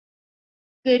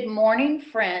Good morning,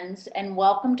 friends, and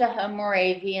welcome to Home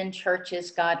Moravian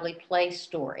Church's Godly Play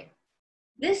story.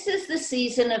 This is the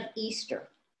season of Easter,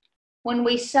 when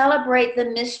we celebrate the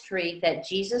mystery that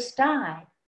Jesus died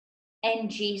and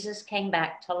Jesus came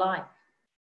back to life.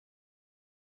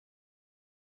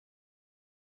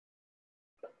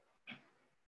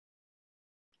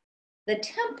 The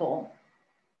temple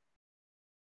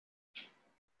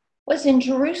was in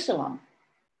Jerusalem.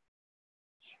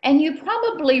 And you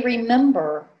probably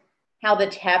remember how the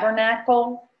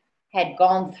tabernacle had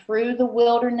gone through the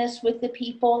wilderness with the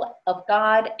people of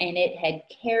God, and it had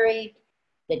carried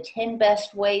the 10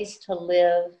 best ways to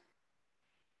live.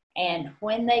 And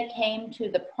when they came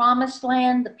to the promised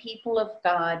land, the people of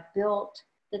God built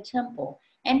the temple.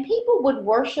 And people would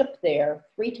worship there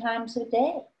 3 times a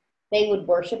day. They would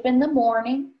worship in the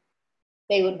morning,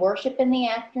 they would worship in the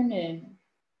afternoon,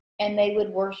 and they would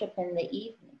worship in the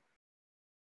evening.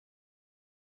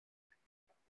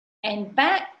 And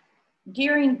back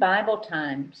during Bible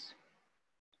times,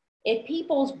 if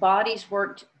people's bodies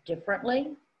worked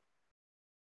differently,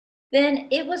 then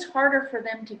it was harder for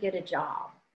them to get a job.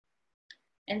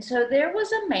 And so there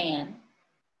was a man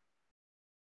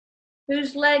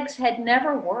whose legs had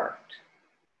never worked,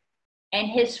 and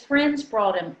his friends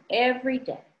brought him every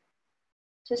day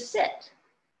to sit.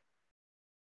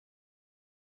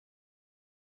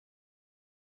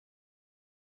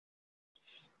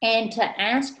 And to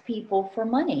ask people for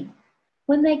money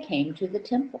when they came to the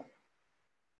temple.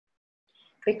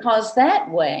 Because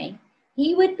that way,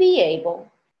 he would be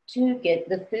able to get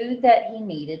the food that he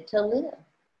needed to live.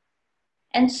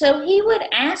 And so he would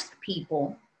ask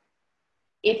people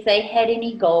if they had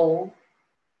any gold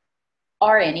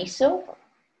or any silver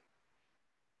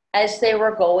as they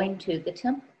were going to the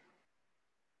temple.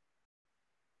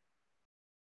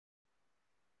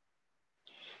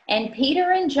 And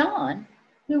Peter and John,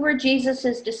 who were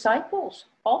Jesus's disciples,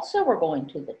 also were going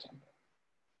to the temple.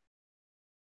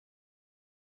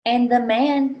 And the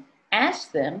man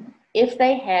asked them if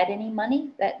they had any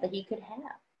money that he could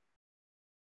have.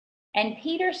 And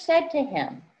Peter said to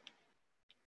him,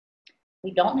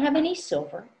 "We don't have any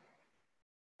silver.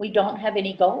 We don't have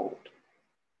any gold.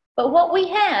 But what we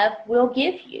have, we'll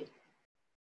give you.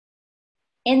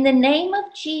 In the name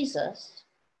of Jesus,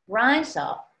 rise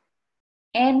up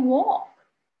and walk."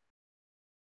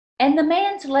 And the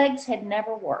man's legs had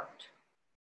never worked.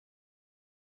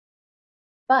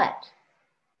 But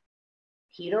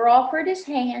Peter offered his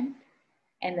hand,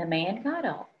 and the man got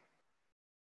up.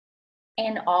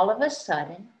 And all of a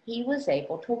sudden, he was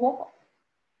able to walk.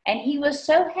 And he was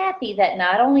so happy that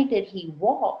not only did he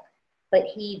walk, but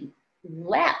he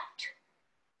leapt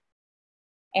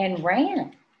and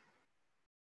ran.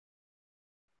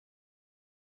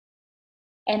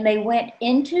 And they went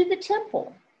into the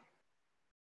temple.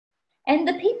 And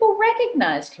the people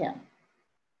recognized him,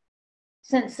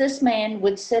 since this man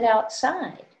would sit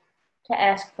outside to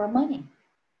ask for money.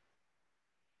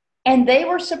 And they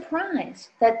were surprised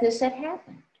that this had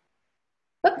happened.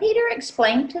 But Peter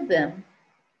explained to them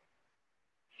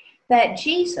that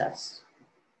Jesus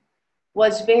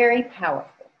was very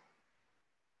powerful,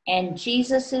 and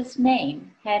Jesus'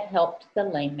 name had helped the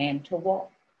lame man to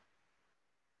walk.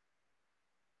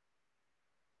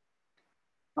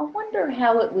 I wonder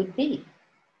how it would be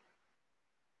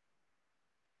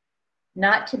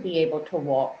not to be able to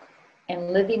walk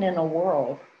and living in a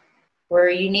world where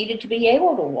you needed to be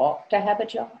able to walk to have a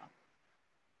job.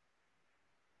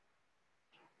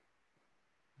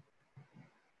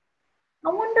 I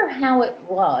wonder how it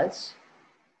was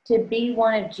to be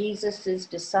one of Jesus's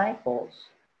disciples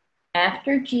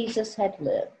after Jesus had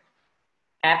lived,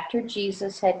 after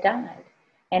Jesus had died,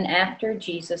 and after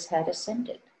Jesus had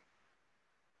ascended.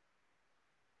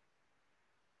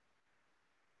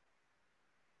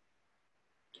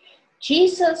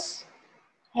 Jesus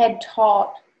had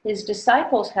taught his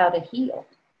disciples how to heal.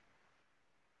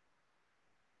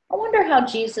 I wonder how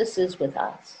Jesus is with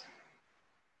us,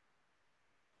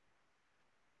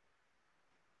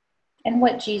 and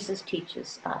what Jesus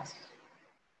teaches us,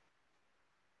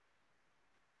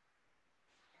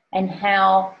 and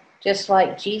how, just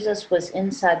like Jesus was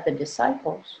inside the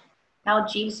disciples, how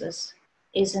Jesus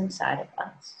is inside of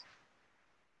us.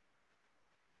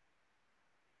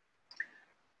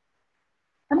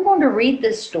 I'm going to read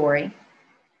this story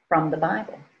from the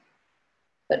Bible.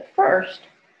 But first,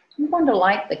 I'm going to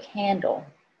light the candle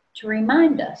to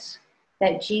remind us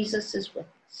that Jesus is with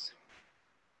us.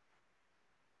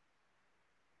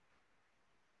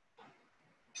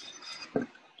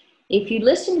 If you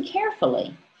listen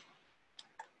carefully,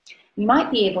 you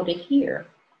might be able to hear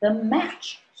the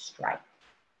match strike.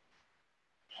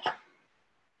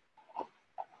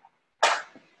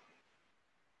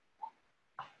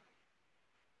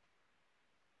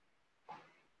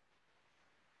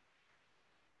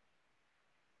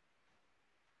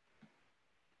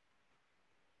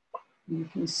 You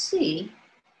can see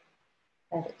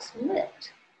that it's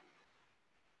lit.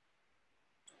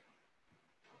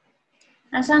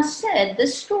 As I said,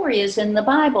 this story is in the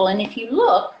Bible, and if you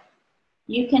look,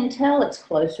 you can tell it's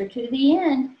closer to the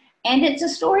end, and it's a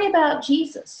story about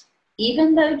Jesus.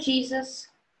 Even though Jesus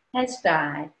has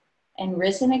died and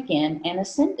risen again and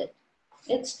ascended,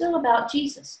 it's still about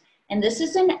Jesus. And this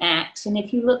is in Acts, and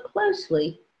if you look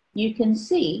closely, you can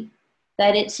see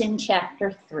that it's in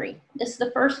chapter 3. This is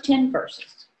the first 10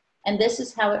 verses, and this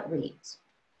is how it reads.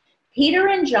 Peter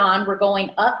and John were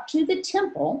going up to the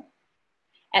temple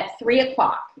at 3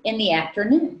 o'clock in the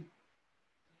afternoon.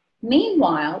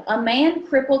 Meanwhile, a man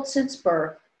crippled since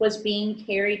birth was being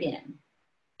carried in.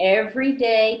 Every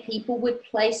day, people would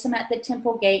place him at the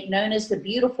temple gate known as the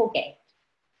Beautiful Gate,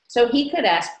 so he could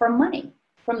ask for money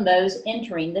from those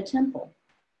entering the temple.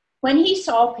 When he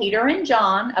saw Peter and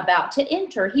John about to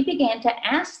enter, he began to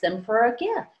ask them for a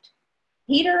gift.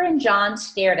 Peter and John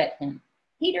stared at him.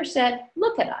 Peter said,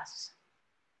 "Look at us."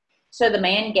 So the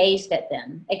man gazed at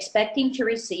them, expecting to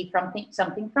receive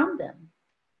something from them.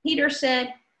 Peter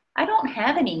said, "I don't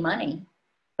have any money,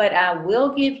 but I will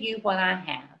give you what I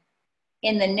have.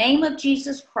 In the name of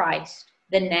Jesus Christ,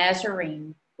 the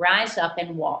Nazarene, rise up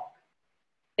and walk."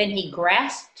 Then he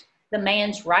grasped the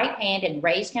man's right hand and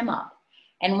raised him up.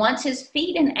 And once his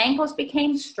feet and ankles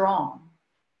became strong,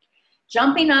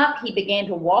 jumping up, he began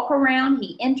to walk around.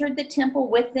 He entered the temple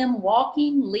with them,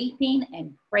 walking, leaping,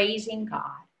 and praising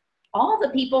God. All the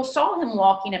people saw him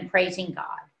walking and praising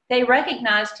God. They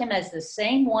recognized him as the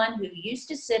same one who used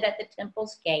to sit at the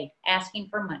temple's gate asking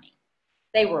for money.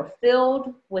 They were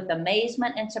filled with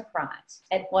amazement and surprise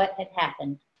at what had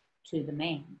happened to the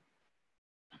man.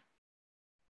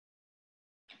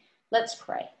 Let's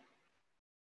pray.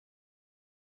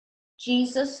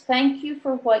 Jesus, thank you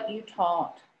for what you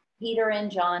taught Peter and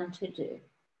John to do.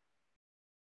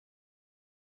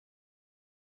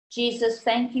 Jesus,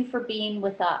 thank you for being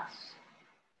with us.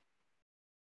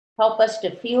 Help us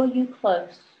to feel you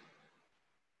close.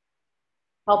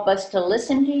 Help us to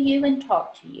listen to you and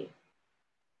talk to you.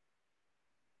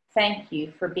 Thank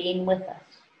you for being with us.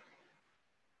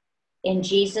 In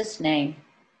Jesus' name,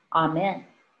 amen.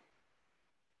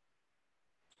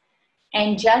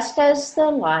 And just as the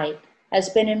light has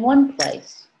been in one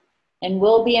place and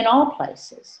will be in all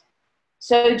places,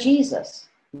 so Jesus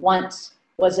once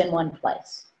was in one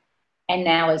place and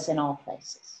now is in all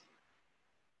places.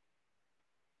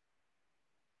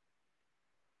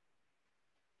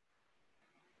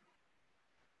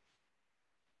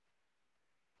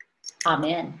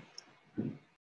 Amen.